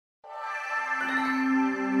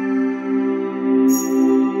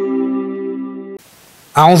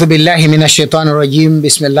A'udhu billahi minash shaitani rajim.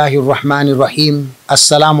 Bismillahir rahmanir rahim.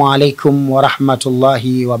 Assalamu alaikum wa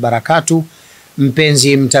rahmatullahi wa barakatuh.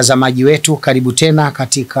 Mpenzi mtazamaji wetu, karibu tena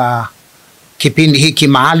katika kipindi hiki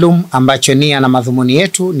maalum ambacho nia na madhumuni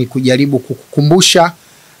yetu ni kujaribu kukukumbusha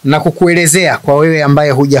na kukuelezea kwa wewe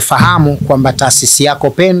ambaye hujafahamu kwamba taasisi yako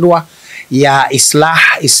pendwa ya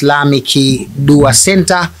Islamic Dua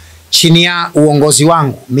Center chini ya uongozi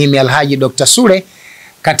wangu mimi Alhad Dr. Sule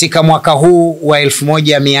katika mwaka huu wa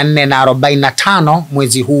 1445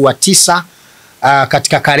 mwezi huu wa 9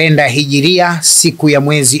 katika kalenda ya Hijiria, siku ya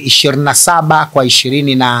mwezi 27 kwa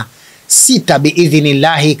 26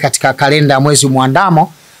 biidhnillahi katika kalenda ya mwezi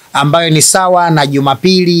muandamo, ambayo ni sawa na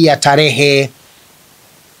Jumapili ya tarehe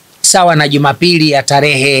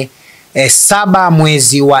 7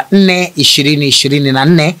 mwezi wa 4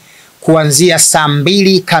 2024 kuanzia saa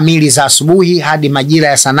 2 kamili za asubuhi hadi majira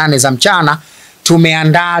ya saa 8 za mchana.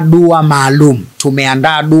 Tumeandaa dua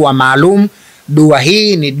maalum. Dua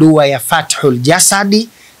hii ni dua ya fathul jasadi,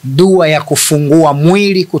 dua ya kufungua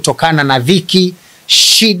mwili kutokana na dhiki,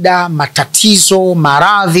 shida, matatizo,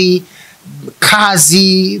 maradhi,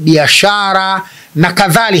 kazi, biashara na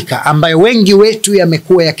kadhalika, ambayo wengi wetu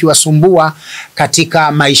yamekuwa yakiwasumbua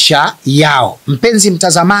katika maisha yao. Mpenzi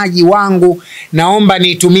mtazamaji wangu, naomba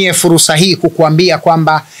nitumie fursa hii kukuambia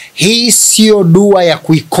kwamba hii sio dua ya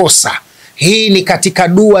kuikosa. Hii ni katika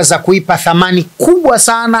dua za kuipa thamani kubwa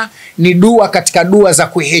sana, ni dua katika dua za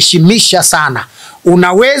kuheshimisha sana.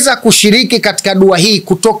 Unaweza kushiriki katika dua hii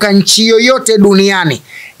kutoka nchi yoyote duniani.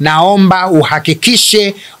 Naomba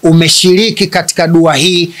uhakikishe umeshiriki katika dua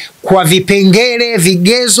hii kwa vipengele,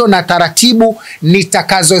 vigezo na taratibu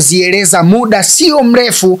nitakazozieleza muda sio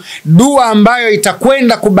mrefu. Dua ambayo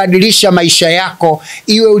itakwenda kubadilisha maisha yako,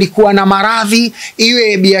 iwe ulikuwa na maradhi,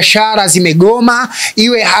 iwe biashara zimegoma,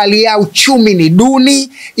 iwe hali ya uchumi ni duni,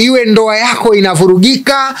 iwe ndoa yako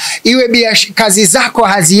inavurugika, iwe kazi zako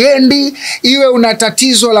haziendi, iwe una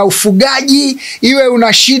tatizo la ufugaji, iwe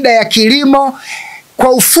una shida ya kilimo.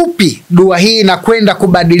 Kwa ufupi, dua hii inakwenda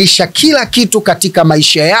kubadilisha kila kitu katika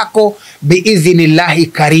maisha yako biidhnillahi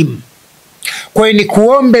karim. Kwa hiyo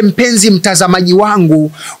nikuombe mpenzi mtazamaji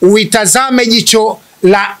wangu, uitazame jicho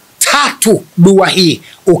la tatu dua hii.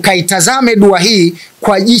 Ukaitazame dua hii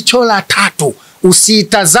kwa jicho la tatu.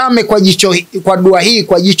 Usiitazame kwa dua hii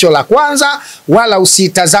kwa jicho la kwanza, wala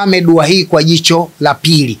usiitazame dua hii kwa jicho la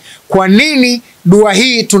pili. Kwa nini dua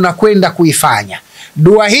hii tunakwenda kuifanya?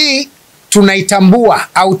 Dua hii tunaitambua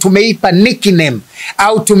au tumeipa nickname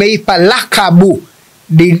au tumeipa lakabu.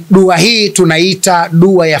 Dua hii tunaita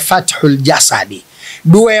dua ya fathul jasadi.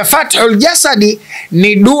 Dua ya fathul jasadi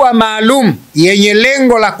ni dua maalum yenye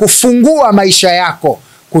lengo la kufungua maisha yako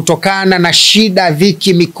kutokana na shida,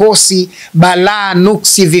 dhiki, mikosi, balaa,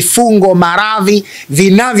 nuksi, vifungo, maradhi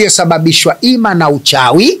vinavyosababishwa ima na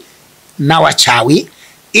uchawi na wachawi,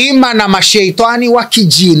 ima na mashaitani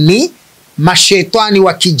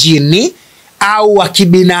wa kijini au wa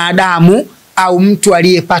kibinadamu, au mtu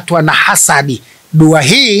aliyepatwa na hasadi. Dua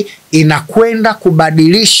hii inakwenda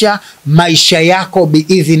kubadilisha maisha yako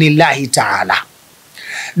biidhnillahi taala.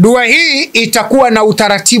 Dua hii itakuwa na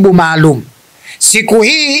utaratibu maalum. Siku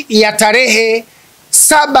hii ya tarehe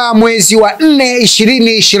 7 mwezi wa 4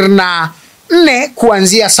 2024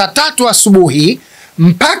 kuanzia saa 3 asubuhi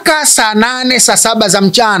mpaka saa 8 saa 7 za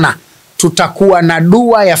mchana tutakuwa na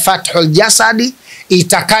dua ya fathul jasadi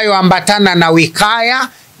itakayoambatana na wikaya,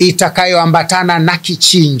 itakayoambatana na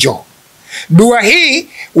kichinjo. Dua hii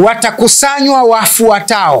watakusanywa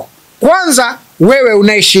wafuatao. Kwanza, wewe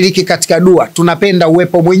unayeshiriki katika dua, tunapenda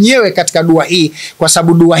uwepo mwenyewe katika dua hii, kwa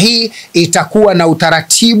sababu dua hii itakuwa na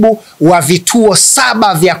utaratibu wa vituo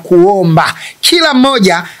 7 vya kuomba. Kila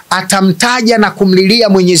mmoja atamtaja na kumlilia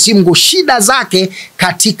Mwenyezi Mungu shida zake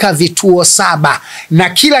katika vituo 7, na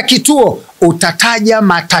kila kituo utataja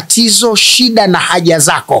matatizo, shida na haja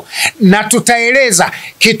zako, na tutaeleza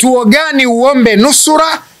kituo gani uombe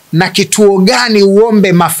nusura na kituo gani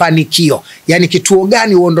uombe mafanikio. Yani kituo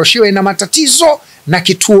gani uondoshiwe na matatizo na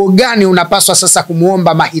kituo gani unapaswa sasa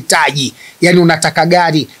kumuomba mahitaji. Yani unataka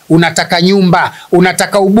gari, unataka nyumba,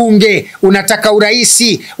 unataka ubunge, unataka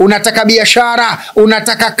uraisi, unataka biashara,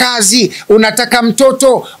 unataka kazi, unataka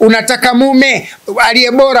mtoto, unataka mume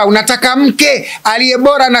aliyebora, unataka mke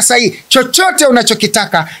aliyebora na sahihi. Chochote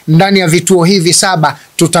unachokitaka ndani ya vituo hivi 7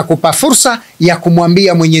 tutakupa fursa ya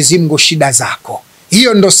kumwambia Mwenyezi Mungu shida zako.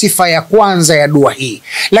 Hiyo ndo sifa ya kwanza ya dua hii.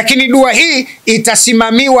 Lakini dua hii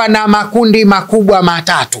itasimamiwa na makundi makubwa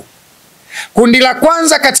 3. Kundi la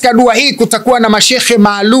kwanza katika dua hii kutakuwa na mashekhe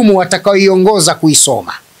maalumu watakaoiongoza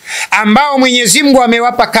kuisoma, ambao Mwenyezi Mungu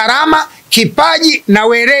amewapa karama kipaji na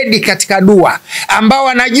weredi katika dua, ambao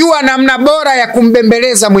wanajua namna bora ya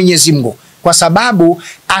kumbembeleza Mwenyezi Mungu, kwa sababu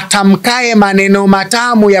atamkae maneno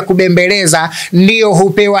matamu ya kubembeleza ndiyo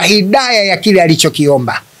hupewa hidayah ya kile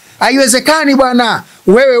alichokiomba. Haiwezekani bwana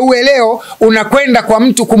wewe uwe leo unakwenda kwa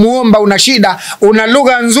mtu kumuomba, una shida, una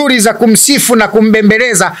lugha nzuri za kumsifu na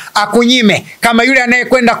kumbembeleza, akunyime, kama yule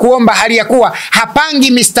anayekwenda kuomba hali ya kuwa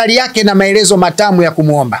hapangi mistari yake na maelezo matamu ya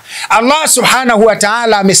kumuomba. Allah subhanahu wa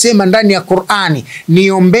ta'ala amesema ndani ya Qur'ani,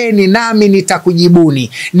 niombeni nami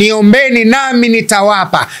nitakujibuni, niombeni nami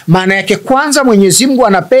nitawapa. Maana yake kwanza Mwenyezi Mungu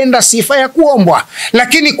anapenda sifa ya kuombwa.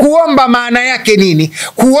 Lakini kuomba maana yake nini?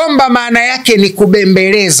 Kuomba maana yake ni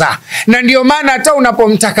kubembeleza. Na ndio maana hata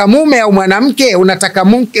unapomtaka mume au mwanamke, unataka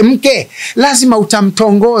mke, lazima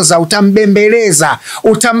utamtongoza, utambembeleza,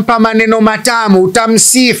 utampa maneno matamu,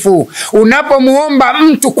 utamsifu. Unapomuomba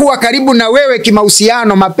mtu kuwa karibu na wewe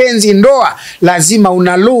kimahusiano, mapenzi, ndoa, lazima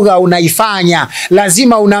una lugha unaifanya,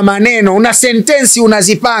 lazima una maneno, una sentensi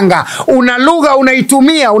unazipanga, una lugha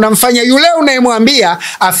unaitumia, unamfanya yule unayemwambia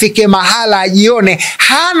afike mahala ajione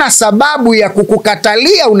hana sababu ya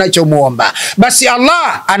kukukatalia unachomuomba. Basi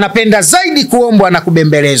Allah anapenda zaidi kuombwa na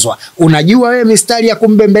kubembelezwa. Unajua wewe mistari ya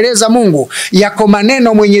kumbembeleza Mungu, yako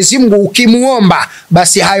maneno Mwenyezi Mungu ukimuomba,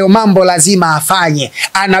 basi hayo mambo lazima afanye.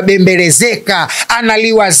 Anabembelezeka,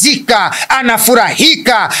 analiwazika,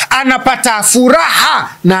 anafurahika, anapata furaha,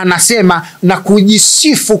 na anasema na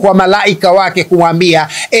kujisifu kwa malaika wake kumwambia,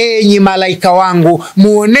 enyi malaika wangu,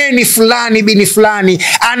 muoneni fulani bini fulani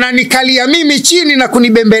ananikalia mimi chini na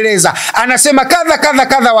kunibembeleza, anasema kadha kadha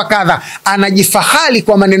kadha wa kadha. Anajifahali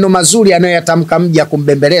kwa maneno mazuri anayoyatamka mja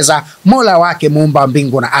kumbembeleza Mola wake muumba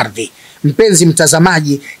mbingu na ardhi. Mpenzi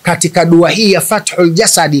mtazamaji, katika dua hii ya Fathul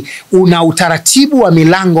Jasadi una utaratibu wa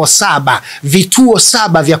milango 7, vituo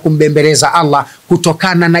 7 vya kumbembeleza Allah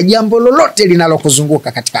kutokana na jambo lolote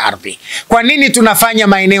linalokuzunguka katika ardhi. Kwa nini tunafanya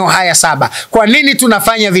maeneo haya 7? Kwa nini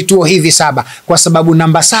tunafanya vituo hivi 7? Kwa sababu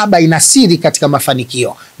namba 7 ina siri katika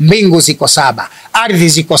mafanikio. Mbingu ziko 7, ardhi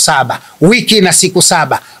ziko 7, wiki na siku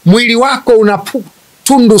 7, mwili wako una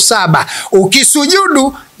tundu 7.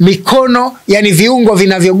 Ukisujudu mikono, yani viungo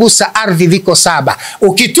vinavyogusa ardhi viko 7.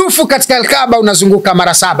 Ukitufu katika Al-Kaaba unazunguka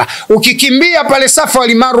mara 7. Ukikimbia pale Safa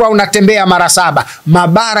wal Marwa unatembea mara 7.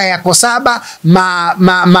 Mabara yako 7,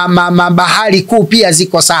 bahari kuu pia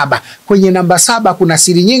ziko 7. Kwenye namba 7 kuna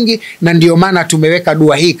siri nyingi, na ndio maana tumeweka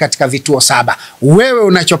dua hii katika vituo 7. Wewe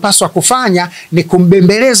unachopaswa kufanya ni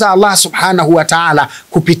kumbembeleza Allah subhanahu wa ta'ala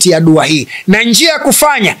kupitia dua hii, na njia ya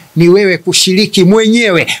kufanya ni wewe kushiriki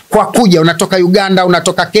mwenyewe kwa kuja. Unatoka Uganda,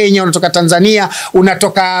 unatoka Kenya, unatoka Tanzania,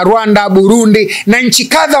 unatoka Rwanda, Burundi na nchi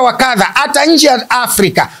kadha wa kadha, hata nje ya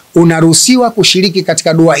Afrika, unaruhusiwa kushiriki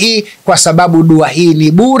katika dua hii, kwa sababu dua hii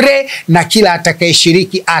ni bure na kila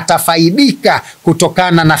atakayeshiriki atafaidika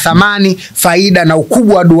kutokana na thamani, faida na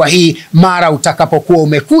ukubwa wa dua hii mara utakapokuwa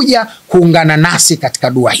umekuja kuungana nasi katika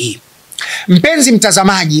dua hii. Mpenzi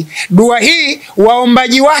mtazamaji, dua hii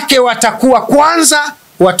waombaji wake watakuwa kwanza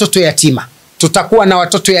watoto yatima. Tutakuwa na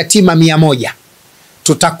watoto yatima 100.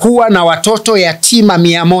 Tutakuwa na watoto yatima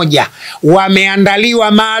 100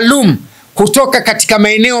 wameandaliwa maalum kutoka katika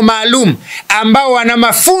maeneo maalum ambao wana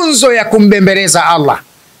mafunzo ya kumbembeleza Allah,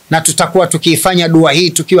 na tutakuwa tukiifanya dua hii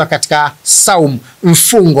tukiwa katika saum,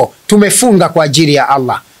 mfungo. Tumefunga kwa ajili ya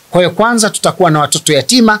Allah. Kwa hiyo kwanza tutakuwa na watoto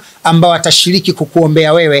yatima ambao watashiriki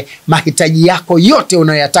kukuombea wewe mahitaji yako yote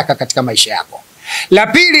unayoyataka katika maisha yako. La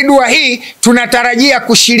pili, dua hii tunatarajia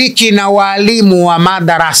kushiriki na walimu wa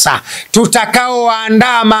madarasa tutakao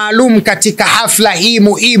waandaa maalum katika hafla hii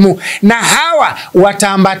muhimu, na hawa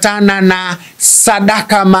wataambatana na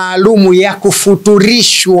sadaka maalumu ya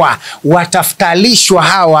kufuturishwa. Wataftalishwa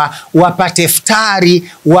hawa, wapate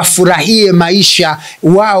iftari, wafurahie maisha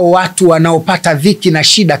wao, watu wanaopata dhiki na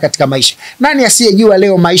shida katika maisha. Nani asiyejua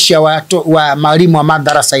leo maisha wa walimu wa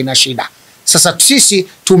madarasa ina shida? Sasa sisi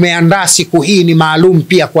tumeandaa siku hii ni maalum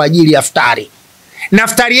pia kwa ajili ya iftari. Na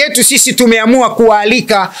iftari yetu sisi tumeamua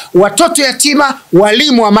kuwaalika watoto yatima,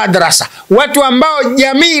 walimu wa madrasa, watu ambao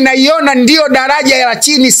jamii inaiona ndio daraja la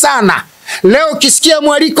chini sana. Leo ukisikia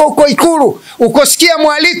mwaliko huko Ikulu, ukisikia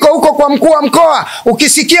mwaliko huko kwa mkuu wa mkoa,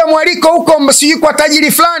 ukisikia mwaliko huko sijui kwa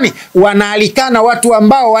tajiri fulani, wanaalikana watu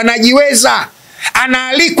ambao wanajiweza.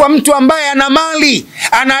 Anaalikwa mtu ambaye ana mali,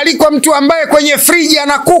 anaalikwa mtu ambaye kwenye friji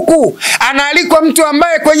ana kuku, anaalikwa mtu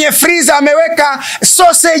ambaye kwenye freezer ameweka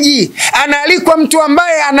sausage, anaalikwa mtu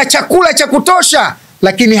ambaye ana chakula cha kutosha.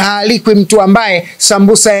 lakini haalikwi mtu ambaye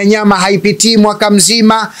sambusa ya nyama haipitii mwaka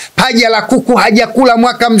mzima, paja la kuku hajakula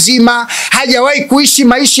mwaka mzima, hajawahi kuishi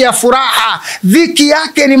maisha ya furaha. Dhiki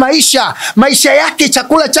yake ni maisha yake,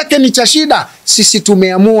 chakula chake ni cha shida. Sisi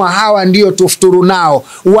tumeamua hawa ndio tufuturu nao,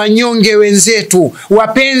 wanyonge wenzetu,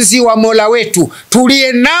 wapenzi wa Mola wetu,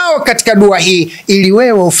 tulie nao katika dua hii ili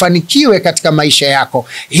wewe ufanikiwe katika maisha yako.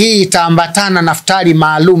 Hii itaambatana na iftari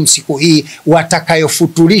maalum siku hii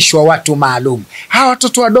watakayofutulishwa watu maalum. Hawa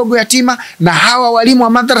watoto wadogo yatima na hawa walimu wa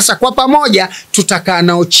madrasa kwa pamoja tutakaa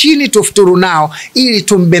nao chini, tufuturu nao ili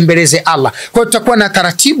tumbembeleze Allah. Kwa tutakuwa na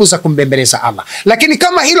taratibu za kumbembeleza Allah. Lakini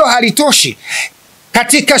kama hilo halitoshi,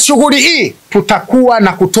 katika shughuli hii tutakuwa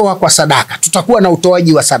na kutoa kwa sadaka. Tutakuwa na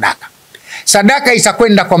utoaji wa sadaka. Sadaka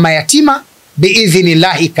itakwenda kwa mayatima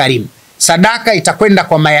biidhnillahi karim. Sadaka itakwenda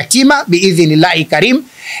kwa mayatima biidhnillahi karim,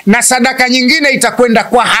 na sadaka nyingine itakwenda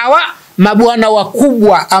kwa hawa mabwana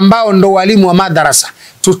wakubwa ambao ndo walimu wa madrasa.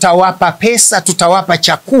 Tutawapa pesa, tutawapa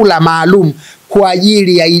chakula maalum kwa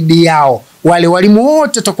ajili ya Idi yao. Wale walimu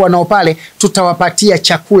wote tutakuwa nao pale, tutawapatia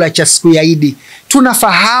chakula cha siku ya Idi.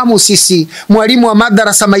 Tunafahamu sisi mwalimu wa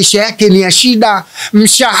madrasa maisha yake ni ya shida,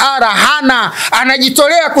 mshahara hana,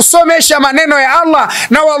 anajitolea kusomesha maneno ya Allah.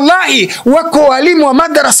 Na wallahi wako walimu wa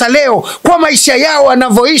madrasa leo kwa maisha yao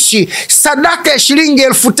wanavyoishi, sadaka ya shilingi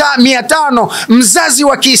 1500 mzazi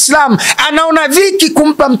wa Kiislamu anaona dhiki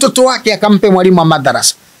kumpa mtoto wake akampe mwalimu wa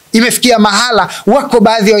madrasa. Imefikia mahala wako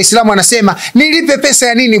baadhi ya Waislamu wanasema nilipe pesa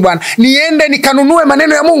ya nini bwana, niende nikanunue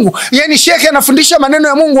maneno ya Mungu? Yani Sheikh anafundisha maneno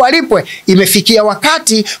ya Mungu alipwe. Imefikia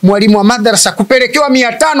wakati mwalimu wa madrasa kupelekewa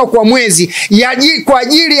 500 kwa mwezi kwa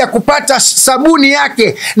ajili ya kupata sabuni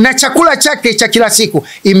yake na chakula chake cha kila siku.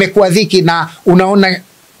 Imekuwa dhiki, na unaona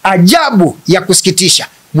ajabu ya kusikitisha.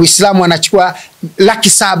 Muislamu anachukua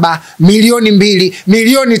 700,000, 2,000,000,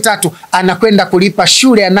 3,000,000 anakwenda kulipa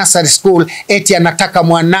shule ya nursery school eti anataka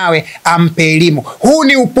mwanawe ampe elimu. Huu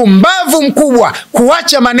ni upumbavu mkubwa,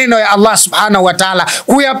 kuacha maneno ya Allah subhanahu wa ta'ala,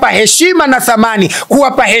 kuyapa heshima na thamani,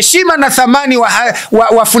 kuwapa heshima na thamani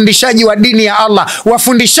wafundishaji wa dini ya Allah,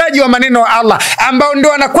 wafundishaji wa maneno ya Allah ambao ndio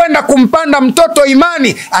wanakwenda kumpanda mtoto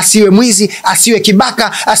imani, asiwe mwizi, asiwe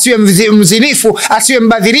kibaka, asiwe mzinifu, asiwe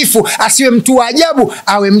mbadhirifu, asiwe mtu wa ajabu,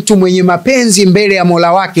 awe mtu mwenye mapenzi mbele ya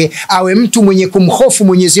Mola wake, awe mtu mwenye kumhofu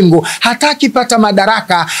Mwenyezi Mungu. Hataki pata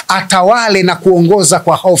madaraka, atawale na kuongoza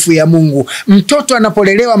kwa hofu ya Mungu. Mtoto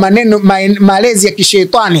anapolelewa malezi ya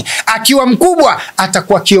kishetani, akiwa mkubwa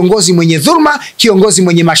atakuwa kiongozi mwenye dhulma, kiongozi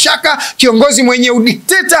mwenye mashaka, kiongozi mwenye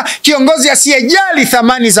udikteta, kiongozi asiyejali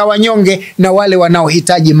thamani za wanyonge na wale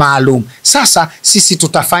wanaohitaji maalum. Sasa sisi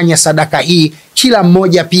tutafanya sadaka hii, kila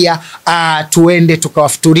mmoja pia tuende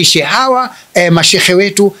tukawafuturishe hawa mashehe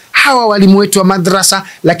wetu, hawa walimu wetu wa madrasa.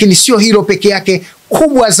 Lakini sio hilo peke yake,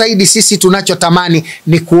 kubwa zaidi sisi tunachotamani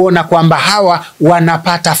ni kuona kwamba hawa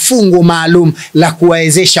wanapata fungu maalum la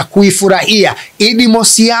kuwawezesha kuifurahia Idi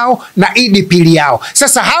mosi yao na Idi pili yao.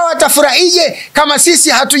 Sasa hawa watafurahije kama sisi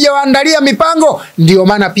hatujawaandalia mipango? Ndio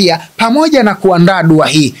maana pia pamoja na kuandaa dua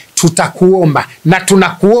hii tutakuomba na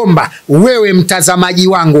tunakuomba wewe mtazamaji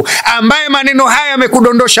wangu ambaye maneno haya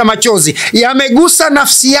yamekudondosha machozi, yamegusa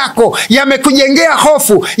nafsi yako, yamekujengea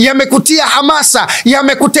hofu, yamekutia hamasa,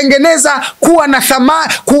 yamekutengeneza kuwa na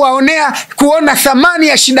kuona thamani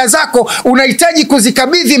ya shida zako, unahitaji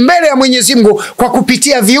kuzikabidhi mbele ya Mwenyezi Mungu kwa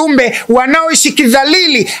kupitia viumbe wanaoishi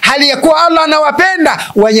kidhalili hali ya kuwa Allah anawapenda,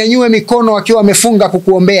 wanyanyue mikono wakiwa wamefunga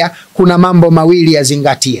kukuombea. Kuna mambo mawili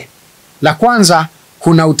yazingatie. La kwanza,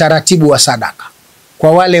 kuna utaratibu wa sadaka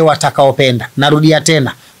kwa wale watakaopenda. Narudia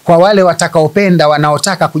tena, kwa wale watakaopenda,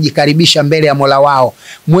 wanaotaka kujikaribisha mbele ya Mola wao.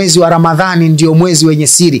 Mwezi wa Ramadhani ndio mwezi wenye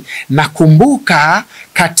siri. Nakumbuka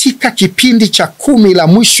katika kipindi cha 10 la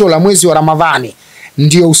mwisho la mwezi wa Ramadhani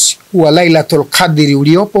ndio usiku wa Lailatul Qadri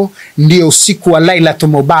uliopo, ndio usiku wa Lailatul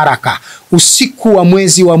Mubaraka. Usiku wa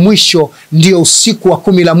mwezi wa mwisho ndio usiku wa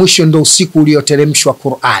 10 la mwisho, ndio usiku ulioteremshwa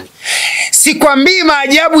Qur'ani. Sikwambii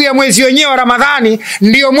maajabu ya mwezi wenyewe wa Ramadhani,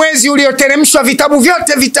 ndio mwezi ulioteremshwa vitabu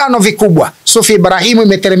vyote 5 vikubwa. Sufi Ibrahimu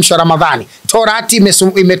imeteremshwa Ramadhani, Torati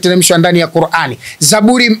imeteremshwa ndani ya Qur'ani,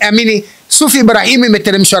 Zaburi Sufi Ibrahimu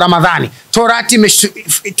imeteremshwa Ramadhani, Torati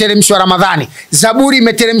imeteremshwa Ramadhani, Zaburi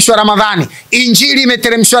imeteremshwa Ramadhani, Injili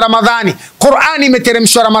imeteremshwa Ramadhani, Qur'ani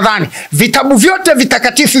imeteremshwa Ramadhani. Vitabu vyote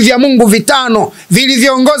vitakatifu vya Mungu 5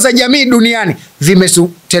 vilivyoongoza jamii duniani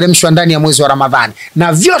vimeteremshwa ndani ya mwezi wa Ramadhani,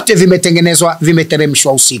 na vyote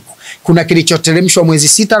vimeteremshwa usiku. Kuna kilichoteremshwa mwezi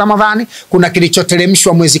 6 Ramadhani, kuna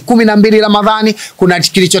kilichoteremshwa mwezi 12 Ramadhani, kuna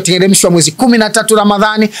kilichoteremshwa mwezi 13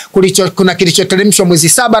 Ramadhani, kuna kilichoteremshwa mwezi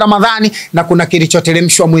 7 Ramadhani, na kuna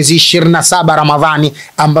kilichoteremshwa mwezi 27 Ramadhani,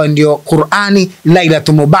 ambayo ndio Qur'ani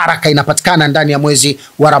Lailatul Mubaraka inapatikana ndani ya mwezi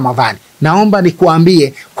wa Ramadhani. naomba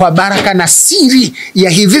nikuambie kwa baraka na siri ya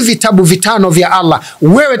hivi vitabu vitano vya Allah,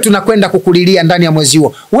 wewe tunakwenda kukulilia ndani ya mwezi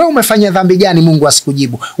huo. Wewe umefanya dhambi gani Mungu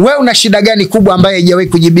asikujibu? Wewe una shida gani kubwa ambayo haijawahi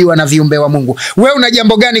kujibiwa na viumbe wa Mungu? Wewe una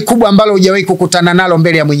jambo gani kubwa ambalo hujawahi kukutana nalo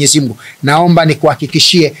mbele ya Mwenyezi Mungu? Naomba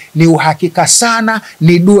nikuhakikishie ni uhakika sana,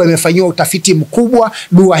 ni dua imefanywa utafiti mkubwa.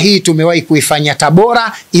 Dua hii tumewahi kuifanya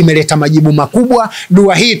Tabora, imeleta majibu makubwa.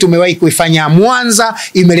 Dua hii tumewahi kuifanya Mwanza,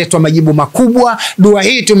 imeletwa majibu makubwa. Dua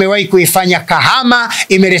hii tumewahi kuifanya Kahama,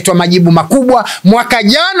 imeletwa majibu makubwa. Mwaka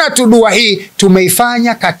jana tu dua hii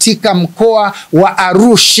tumeifanya katika mkoa wa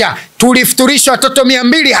Arusha. Tulifuturisha watoto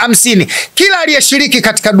 250. Kila aliyeshiriki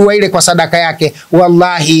katika dua ile kwa sadaka yake,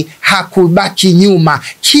 wallahi hakubaki nyuma.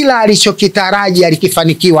 Kila alichokitaraji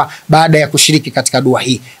alikifanikiwa baada ya kushiriki katika dua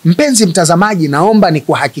hii. Mpenzi mtazamaji, naomba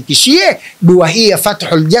nikuhakikishie dua hii ya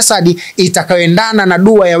Fathul Jasadi itakayoendana na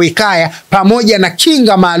dua ya wikaya pamoja na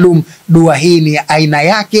kinga maalum. Dua hii ni aina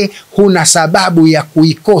yake, huna sababu ya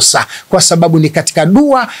kuikosa, kwa sababu ni katika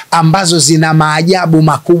dua ambazo zina maajabu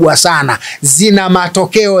makubwa sana, zina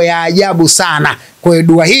matokeo ya ajabu sana. Kwa hiyo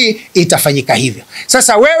dua hii itafanyika hivyo.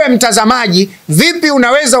 Sasa wewe mtazamaji, vipi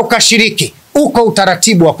unaweza ukashiriki? Uko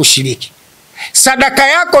utaratibu wa kushiriki. Sadaka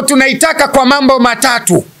yako tunaitaka kwa mambo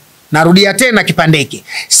matatu. Narudia tena kipande hiki.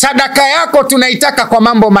 Sadaka yako tunaitaka kwa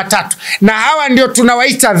mambo matatu. Na hawa ndio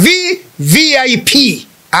tunawaita VIP.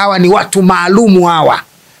 Hawa ni watu maalumu hawa.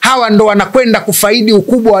 Hawa ndo wanakwenda kufaidi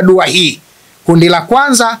ukubwa wa dua hii. Kundi la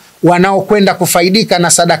kwanza wanaokwenda kufaidika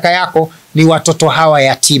na sadaka yako ni watoto hawa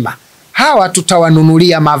yatima. Hawa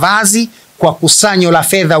tutawanunulia mavazi kwa kusanyo la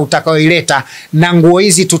fedha utakayoileta, na nguo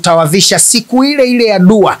hizi tutawavisha siku ile ile ya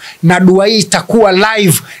dua, na dua hii itakuwa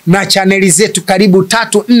live na chaneli zetu karibu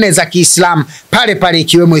 3-4 za Kiislamu pale pale,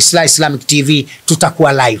 ikiwemo Islamic TV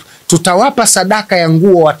tutakuwa live. Tutawapa sadaka ya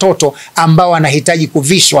nguo watoto ambao wanahitaji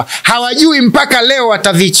kuvishwa. Hawajui mpaka leo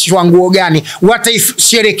watavishwa nguo gani,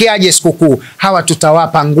 wataisherekeaje sikukuu. Hawa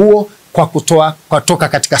tutawapa nguo kwa kutoka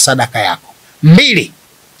katika sadaka yako. 2,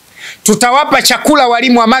 tutawapa chakula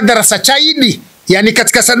walimu wa madrasa chaidi. Yani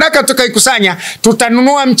katika sadaka tutakayokusanya,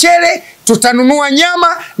 tutanunua mchele, tutanunua nyama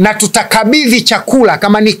na tutakabidhi chakula.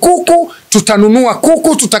 Kama ni kuku, tutanunua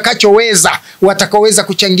kuku tutakachoweza. Watakaoweza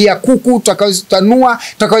kuchangia kuku,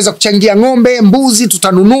 tutakaweza kuchangia ng'ombe, mbuzi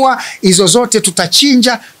tutanunua. Hizo zote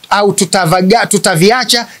tutachinja au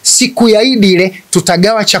tutaviacha siku ya Idi ile,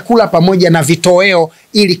 tutagawa chakula pamoja na vitoweo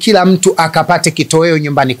ili kila mtu akapate kitoweo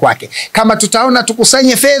nyumbani kwake. Kama tutaona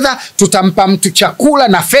tukusanye fedha, tutampa mtu chakula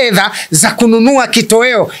na fedha za kununua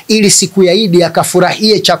kitoweo ili siku ya Idi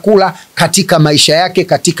akafurahie chakula katika maisha yake,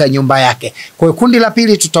 katika nyumba yake. Kwa hiyo kundi la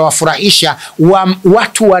pili tutawafurahisha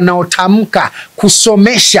watu wanaotamka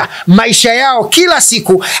kusomesha maisha yao kila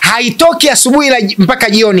siku. Haitoki asubuhi mpaka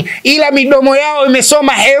jioni, ila midomo yao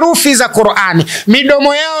imesoma herufi za Qur'ani.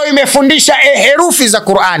 Midomo yao imefundisha herufi za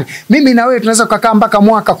Qur'ani. Mimi na wewe tunaweza kukaa mpaka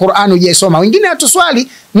mwaka Qur'ani hujasoma. Wengine hatuswali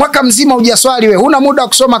mwaka mzima hujaswali, wewe huna muda wa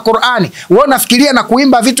kusoma Qur'ani. Wewe unafikiria na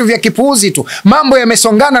kuimba vitu vya kipuuzi tu. Mambo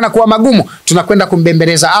yamesongana na kuwa magumu. Tunakwenda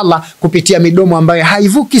kumbembeleza Allah kupitia midomo ambayo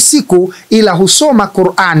haivuki siku, ila husoma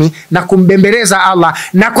Qur'ani na kumbembeleza Allah,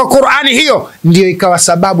 na kwa Qur'ani hiyo ndio ikawa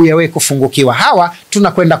sababu ya wewe kufungukiwa. Hawa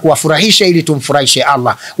tunakwenda kuwafurahisha ili tumfurahishe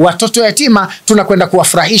Allah. Watoto yatima tunakwenda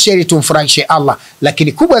kuwafurahisha ili tumfurahishe Allah.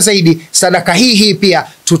 Lakini kubwa zaidi, sadaka hii pia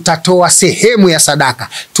tutatoa sehemu ya sadaka.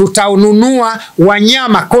 Tutaununua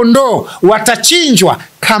wanyama, kondoo watachinjwa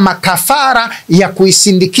kama kafara ya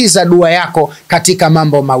kuisindikiza dua yako katika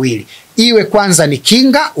mambo mawili. Iwe kwanza ni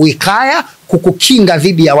kinga, wikaya, kukukinga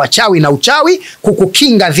dhidi ya wachawi na uchawi,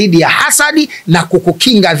 kukukinga dhidi ya hasadi na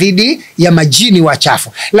kukukinga dhidi ya majini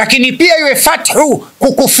wachafu. Lakini pia iwe fathu,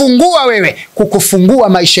 kukufungua wewe, kukufungua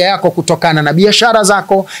maisha yako kutokana na biashara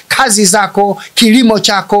zako, kazi zako, kilimo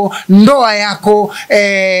chako, ndoa yako,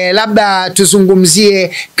 labda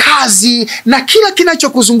tuzungumzie kazi na kila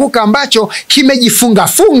kinachokuzunguka ambacho kimejifunga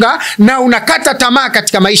na unakata tamaa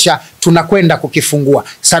katika maisha. Tunakwenda kukifungua.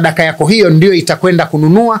 Sadaka yako hiyo ndio itakwenda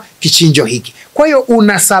kununua kichinjo hiki. Kwa hiyo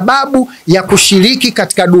una sababu ya kushiriki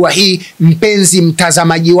katika dua hii, mpenzi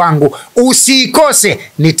mtazamaji wangu. Usiikose.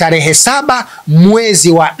 Ni tarehe 7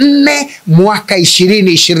 mwezi wa 4 mwaka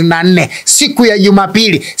 2024, siku ya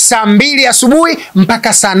Jumapili, saa 2 asubuhi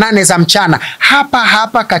mpaka saa 8 za mchana,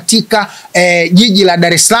 hapa katika jiji la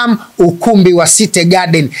Dar es Salaam, ukumbi wa City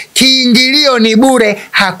Garden. Kiingilio ni bure,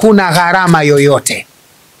 hakuna gharama yoyote.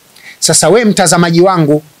 Sasa we mtazamaji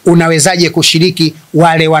wangu, unawezaje kushiriki?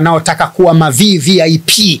 Wale wanaotaka kuwa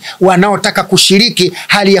VIP, wanaotaka kushiriki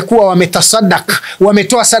hali ya kuwa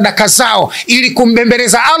wametoa sadaka zao ili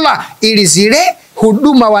kumbembeleza Allah, ili zile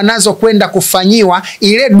huduma wanazokwenda kufanyiwa,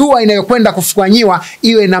 ile dua inayokwenda kufanyiwa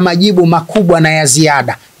iwe na majibu makubwa na ya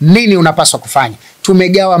ziada. Nini unapaswa kufanya?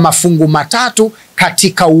 Tumegawa mafungu matatu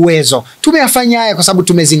katika uwezo. Tumeyafanya haya kwa sababu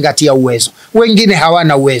tumezingatia uwezo. Wengine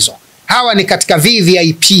hawana uwezo. Hawa ni katika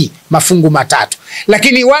VVIP, mafungu matatu.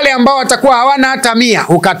 Lakini wale ambao watakuwa hawana hata 100,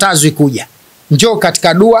 hukatazwi kuja. Njoo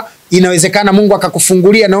katika dua, inawezekana Mungu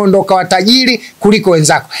akakufungulia na ndo ukawa tajiri kuliko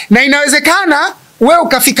wenzako. Na inawezekana wewe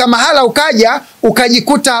ukafika mahala ukaja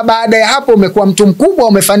ukajikuta baada ya hapo umekuwa mtu mkubwa,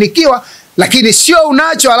 umefanikiwa, lakini sio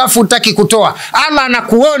unacho alafu hutaki kutoa. Allah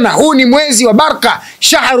anakuona, huu ni mwezi wa baraka,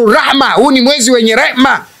 shahru rahma, huu ni mwezi wenye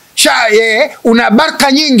rehema, una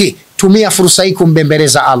baraka nyingi. Tumia fursa hii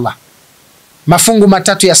kumbembeleza Allah. Mafungu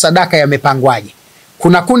matatu ya sadaka yamepangwaje?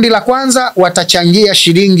 Kuna kundi la kwanza watachangia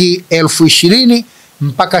shilingi 20,000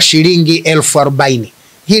 mpaka shilingi 40,000.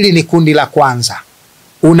 Hili ni kundi la kwanza.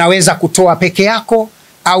 Unaweza kutoa peke yako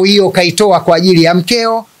au hiyo kaitoa kwa ajili ya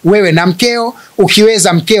mkeo, wewe na mkeo.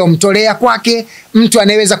 Ukiweza mkeo mtolea kwake, mtu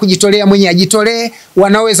anaweza kujitolea mwenye ajitolee,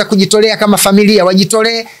 wanaweza kujitolea kama familia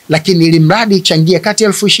wajitolee, lakini ili mradi changia kati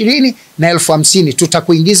 20,000 na 50,000.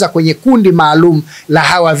 Tutakuingiza kwenye kundi maalum la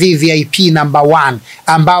hawa VVIP number 1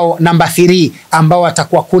 ambao number 3 ambao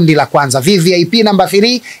watakuwa kundi la kwanza. VVIP number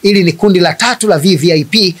 3 ili ni kundi la tatu la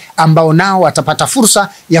VVIP ambao nao watapata fursa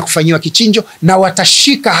ya kufanyiwa kichinjo na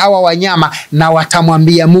watashika hawa wanyama na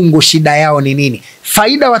watamwambia Mungu shida yao ni nini.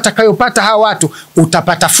 Faida watakayopata hawa watu,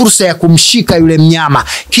 utapata fursa ya kumshika yule mnyama,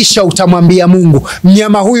 kisha utamwambia Mungu,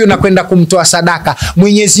 mnyama huyu nakwenda kumtoa sadaka.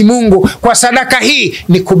 Mwenyezi Mungu, kwa sadaka hii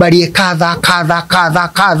nikubalie kadha kadha kadha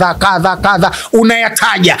kadha kadha kadha,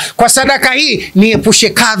 unayataja. Kwa sadaka hii niepushe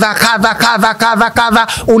kadha kadha kadha kadha kadha,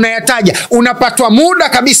 unayataja. Unapatwa muda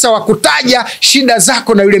kabisa wa kutaja shida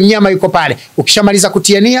zako na yule mnyama yuko pale. Ukishamaliza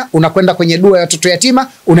kutia nia, unakwenda kwenye dua ya watoto yatima,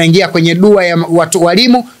 unaingia kwenye dua ya watu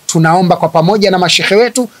walimu. Tunaomba kwa pamoja na mashehe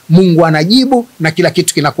wetu, Mungu anajibu na kila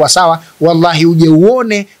kitu kinakuwa sawa. Wallahi uje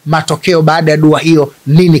uone matokeo baada ya dua hiyo,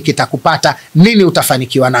 nini kitakupata, nini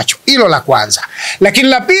utafanikiwa nacho. Hilo la kwanza. Lakini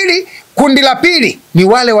la pili, kundi la pili ni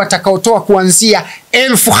wale watakaotoa kuanzia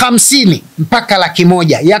 50,000 mpaka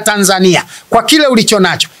 100,000 ya Tanzania kwa kile ulicho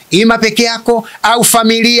nacho. Ima peke yako au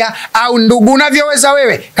familia au ndugu, unavyoweza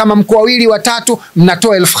wewe. Kama mko 2 watatu,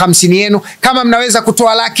 mnatoa 50,000 yenu. Kama mnaweza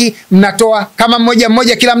kutoa 100,000, mnatoa. Kama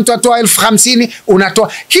mmoja kila mtu atoa 50,000,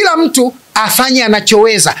 unatoa. Kila mtu afanye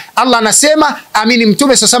anachoweza. Allah anasema, amini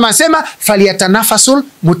Mtume SAW anasema, faliyatanafasul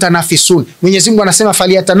mutanafisun. Mwenyezi Mungu anasema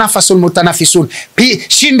faliyatanafasul mutanafisun.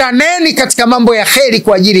 Shindaneni katika mambo ya kheri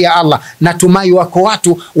kwa ajili ya Allah. Natumai wako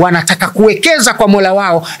watu wanataka kuwekeza kwa Mola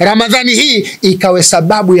wao, Ramadhani hii ikawe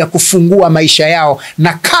sababu ya kufungua maisha yao,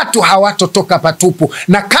 na katu hawatotoka patupu,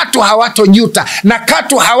 na katu hawatojuta, na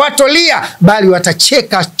katu hawatolia, bali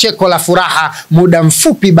watacheka cheko la furaha muda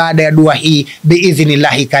mfupi baada ya dua hii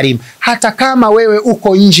biidhnillahi karim. Hata kama wewe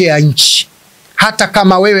uko nje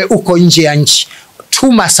ya nchi,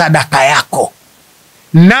 tuma sadaka yako.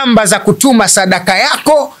 Namba za kutuma sadaka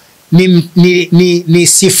yako ni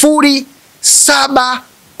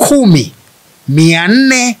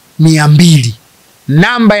 0710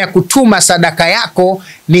 Namba ya kutuma sadaka yako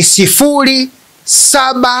ni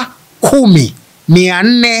 0710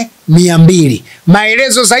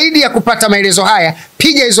 Maelezo zaidi ya kupata maelezo haya,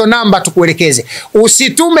 piga hizo namba tukuelekeze.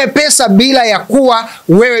 Usitume pesa bila ya kuwa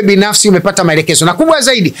wewe binafsi umepata maelekezo. Na kubwa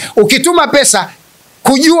zaidi, ukituma pesa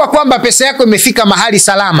kujua kwamba pesa yako imefika mahali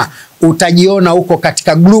salama, utajiona uko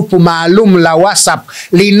katika grupu maalum la WhatsApp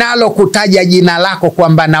linalo kutaja jina lako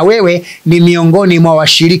kwamba na wewe ni miongoni mwa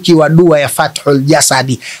washiriki wa dua ya Fathul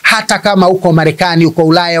Jasadi. Hata kama uko Marekani, uko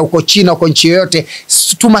Ulaya, uko China, uko nchi yoyote,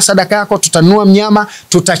 tuma sadaka yako, tutanua mnyama,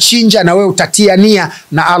 tutachinja na wewe utatia nia,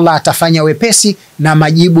 na Allah atafanya wepesi na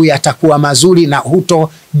majibu yatakuwa mazuri na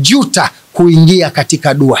hutojuta kuingia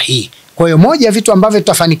katika dua hii. Kwa hiyo moja ya vitu ambavyo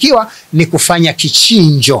tutafanikiwa ni kufanya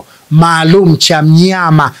kichinjo maalum cha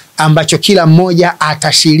mnyama ambacho kila mmoja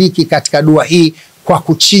atashiriki katika dua hii kwa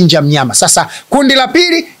kuchinja mnyama. Sasa kundi la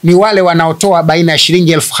pili ni wale wanaotoa baina ya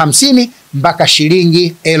shilingi 50,000 mpaka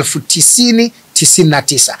shilingi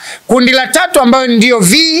 90,099. Kundi la tatu ambayo ndio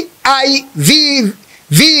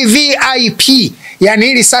VVIP, yani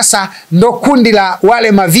hili sasa ndo kundi la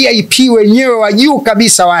wale ma VIP wenyewe wa juu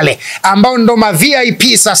kabisa, wale ambao ndo ma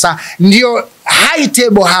VIP sasa ndio high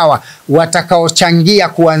table, hawa watakaochangia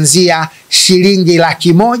kuanzia shilingi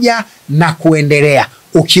 100,000 na kuendelea.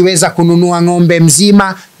 Ukiweza kununua ng'ombe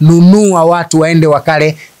mzima, nunua watu waende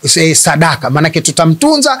wakale sadaka. Manake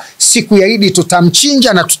tutamtunza siku ya Idi,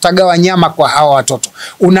 tutamchinja na tutagawa nyama kwa hawa watoto.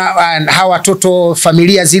 Hawa watoto,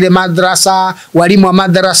 familia zile, madrasa, walimu wa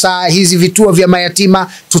madrasa, hizi vituo vya mayatima,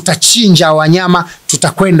 tutachinja wanyama,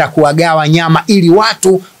 tutakwenda kuwagawa nyama ili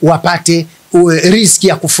watu wapate riziki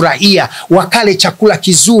ya kufurahia, wakale chakula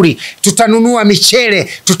kizuri. Tutanunua michele,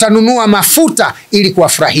 tutanunua mafuta ili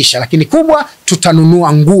kuwafurahisha, lakini kubwa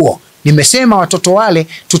tutanunua nguo. Nimesema watoto wale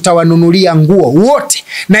tutawanunulia nguo wote,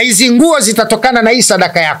 na hizi nguo zitatokana na hii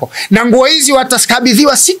sadaka yako, na nguo hizi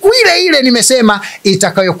watakabidhiwa siku ile ile nimesema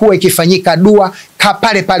itakayokuwa ikifanyika dua.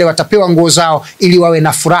 Pale pale watapewa nguo zao ili wawe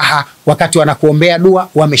na furaha wakati wanakuombea dua,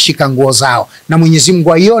 wameshika nguo zao, na Mwenyezi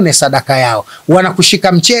Mungu aione sadaka yao.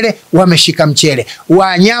 Wanakushika mchele, wameshika mchele.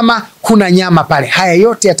 Nyama, kuna nyama pale. Haya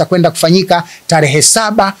yote yatakwenda kufanyika tarehe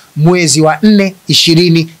 7 mwezi wa 4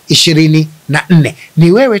 2024.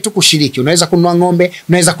 Ni wewe tu kushiriki. Unaweza kununua ng'ombe,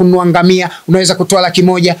 unaweza kununua ngamia, unaweza kutoa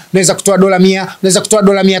 $100,000, unaweza kutoa $100, unaweza kutoa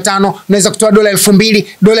 $500, unaweza kutoa $2,000,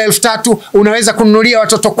 $3,000. Unaweza kununulia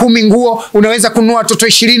watoto 10 nguo, unaweza kununua watoto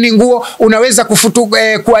 20 nguo, unaweza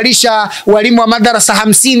kualisha walimu wa madarasa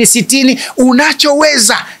 50, 60.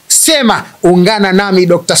 Unachoweza sema, ungana nami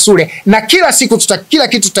Dr. Sule, na kila siku kila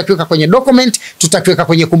kitu tutakiweka kwenye document, tutakiweka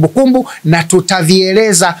kwenye kumbukumbu, na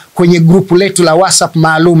tutavieleza kwenye grupu letu la WhatsApp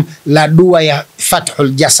maalum la dua ya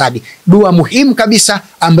Fathul Jasadi. Dua muhimu kabisa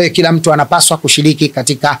ambayo kila mtu anapaswa kushiriki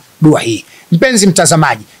katika dua hii. Mpenzi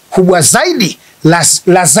mtazamaji, kubwa zaidi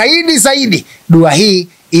la zaidi, dua hii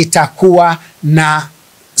itakuwa na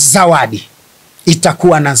zawadi.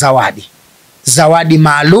 Itakuwa na zawadi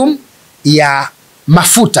maalum ya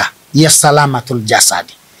mafuta ya Salamatul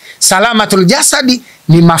Jasadi. Salamatul Jasadi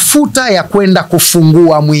ni mafuta ya kwenda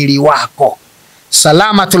kufungua mwili wako.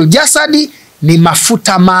 Salamatul Jasadi ni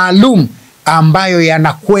mafuta maalum ambayo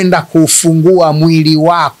yanakwenda kufungua mwili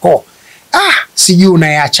wako. Sijui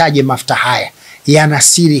unayaachaje mafuta haya. Yana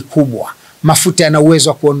siri kubwa. Mafuta yana uwezo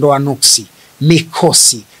wa kuondoa nuksi,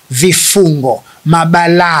 mikosi, vifungo,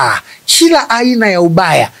 mabalaa, kila aina ya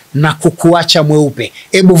ubaya na kukuacha mweupe.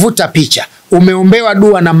 Ebu vuta picha. Umeombewa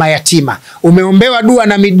dua na mayatima, umeombewa dua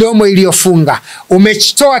na midomo iliyofunga,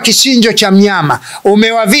 umetoa kichinjo cha mnyama,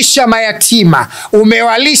 umewavisha mayatima,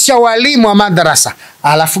 umewalisha walimu wa madrasa.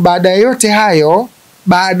 Alafu baada ya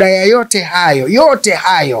yote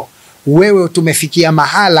hayo, wewe tumefikia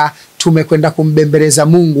mahala tumekwenda kumbembeleza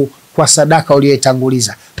Mungu kwa sadaka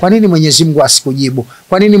uliyoitanguliza. Kwa nini Mwenyezi Mungu asikujibu?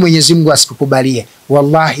 Kwa nini Mwenyezi Mungu asikukubalie?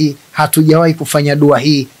 Wallahi hatujawahi kufanya dua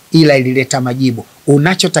hii ila ilileta majibu.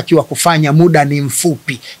 Unachotakiwa kufanya, muda ni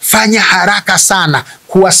mfupi, fanya haraka sana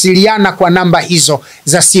kuwasiliana kwa namba hizo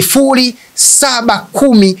za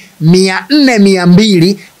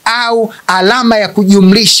 0710 au alama ya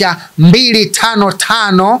kujumlisha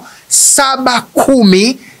 255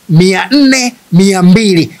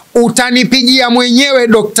 Utanipigia mwenyewe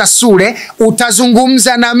Dr. Sule,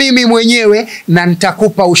 utazungumza na mimi mwenyewe na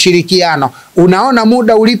nitakupa ushirikiano. Unaona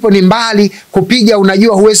muda ulipo ni mbali, kupiga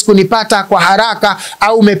unajua huwezi kunipata kwa haraka,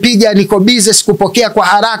 au umepiga niko busy sikupokea kwa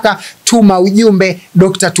haraka, tuma ujumbe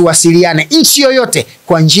Dr. tuwasiliane nchi yoyote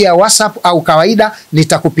kwa njia ya WhatsApp au kawaida,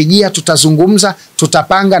 nitakupigia, tutazungumza,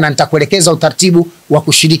 tutapanga na nitakuelekeza utaratibu wa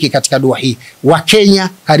kushiriki katika dua hii. Wa Kenya,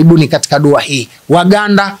 karibuni katika dua hii.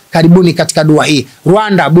 Waganda, karibuni katika dua hii.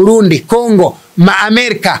 Rwanda, Burundi, Kongo,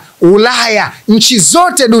 Amerika, Ulaya, nchi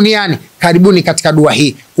zote duniani, karibuni katika dua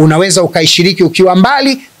hii. Unaweza ukaishiriki ukiwa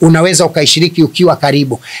mbali, unaweza ukaishiriki ukiwa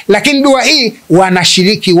karibu. Lakini dua hii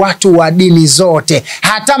wanashiriki watu wa dini zote.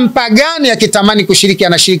 Hata mpagani akitamani kushiriki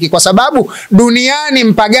anashiriki, kwa sababu duniani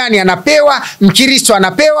mpagani anapewa, Mkristo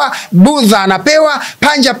anapewa, Budha anapewa,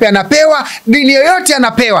 Panjabi anapewa, dini yoyote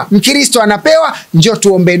anapewa, Mkristo anapewa. Njoo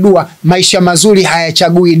tuombe dua. Maisha mazuri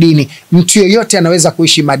hayachagui dini. Mtu yoyote anaweza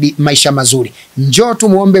kuishi maisha mazuri. Njoo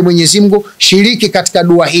tumuombe Mwenyezi Mungu, shiriki katika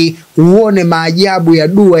dua hii, uone maajabu ya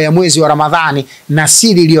dua ya mwezi wa Ramadhani na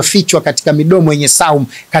siri iliyofichwa katika midomo yenye saumu.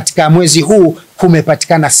 Katika mwezi huu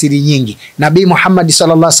kumepatikana siri nyingi. Nabii Muhammad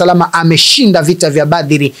sallallahu alaihi wasallam ameshinda vita vya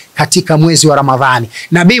Badri katika mwezi wa Ramadhani.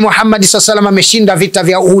 Nabii Muhammad sallallahu alaihi wasallam ameshinda vita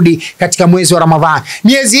vya Uhud katika mwezi wa Ramadhani.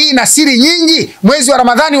 Miezi hii na siri nyingi. Mwezi wa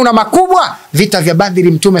Ramadhani una makubwa. Vita vya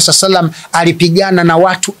Badri Mtume sallallahu alaihi wasallam alipigana na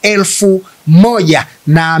watu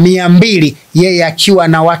 1,200, yeye akiwa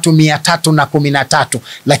na watu 313.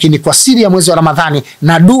 Lakini kwa siri ya mwezi wa Ramadhani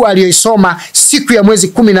na dua aliyoisoma siku ya mwezi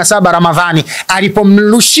 17 Ramadhani,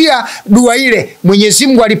 alipomrushia dua ile, Mwenyezi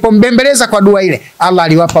Mungu alipombembeleza kwa dua ile, Allah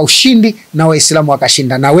aliwapa ushindi na Waislamu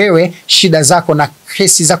wakashinda. Na wewe shida zako na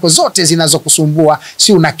kesi zako zote zinazokusumbua,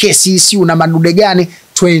 si una kesi, si una madude gani,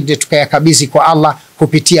 twende tukayakabidhi kwa Allah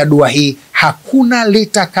kupitia dua hii. hakuna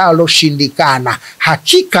litakaloshindikana.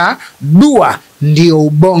 Hakika dua ndio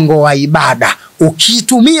ubongo wa ibada.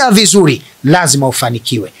 Ukitumia vizuri lazima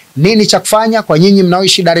ufanikiwe. Nini cha kufanya kwa nyinyi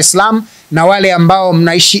mnaoishi Dar es Salaam na wale ambao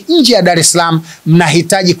mnaishi nje ya Dar es Salaam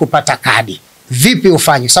mnahitaji kupata kadi? Vipi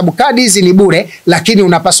ufanye? Sababu kadi hizi ni bure, lakini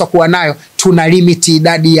unapaswa kuwa nayo. Tuna limiti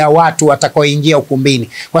idadi ya watu watakaoingia ukumbini,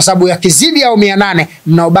 kwa sababu yakizidi au 800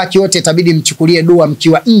 mnaobaki wote itabidi mchukulie dua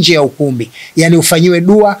mkiwa nje ya ukumbi. Yani ufanyiwe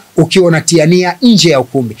dua ukiwa unatiania nje ya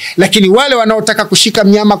ukumbi. Lakini wale wanaotaka kushika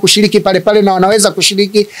mnyama kushiriki pale pale na wanaweza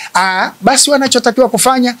kushiriki, basi wanachotakiwa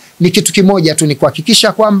kufanya ni kitu kimoja tu, ni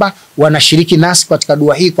kuhakikisha kwamba wanashiriki nasi katika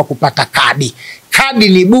dua hii kwa kupata kadi. Kadi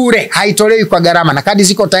ni bure, haitolewi kwa gharama, na kadi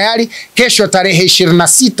ziko tayari. Kesho tarehe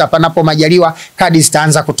 26 panapo majaliwa, kadi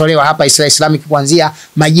zitaanza kutolewa hapa Islamic kuanzia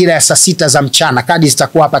majira ya saa 6 za mchana. Kadi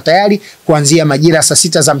zitakuwa hapa tayari kuanzia majira ya saa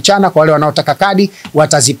 6 za mchana. Kwa wale wanaotaka kadi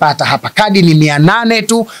watazipata hapa. Kadi ni 800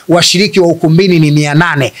 tu, washiriki wa ukumbini ni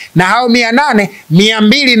 800, na hao 800,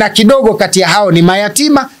 200 na kidogo kati ya hao ni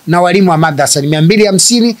mayatima na walimu wa madrasa. Ni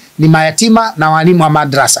 250 ni mayatima na walimu wa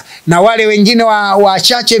madrasa, na wale wengine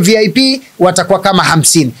wachache VIP watakuwa kama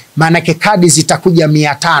 50. Maana kadi zitakuja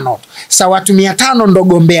 500. Sasa watu 500 ndo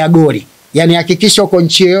gombea goli. Yani hakikisha uko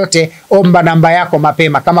nchi yoyote, omba namba yako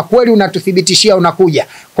mapema. Kama kweli unatuthibitishia unakuja,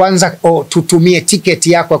 kwanza tutumie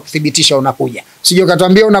tiketi yako ya kuthibitisha unakuja. Sije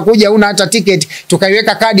ukatuambia unakuja una hata tiketi,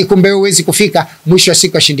 tukaiweka kadi kumbe huwezi kufika, mwisho wa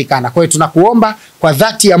siku shindikana. Kwa hiyo tunakuomba kwa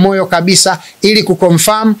dhati ya moyo kabisa, ili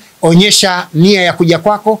kuconfirm, onyesha nia ya kuja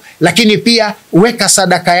kwako, lakini pia weka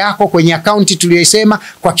sadaka yako kwenye akaunti tuliyosema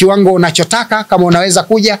kwa kiwango unachotaka. Kama unaweza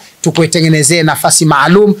kuja, tukuitengenezee nafasi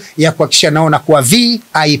maalum ya kuhakikisha naona kuwa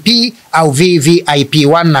VIP au VVIP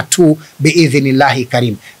 1 na 2 biidhnillahi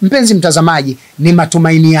karim. Mpenzi mtazamaji, ni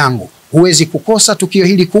matumaini yangu huwezi kukosa tukio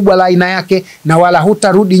hili kubwa la aina yake, na wala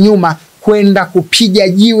hutarudi nyuma kwenda kupiga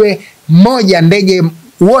jiwe moja ndege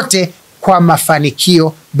wote kwa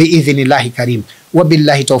mafanikio biidhnillahi karim.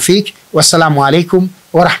 Wabillahi tawfik. Wassalamu alaikum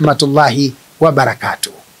wa rahmatullahi wa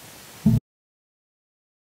barakatuh.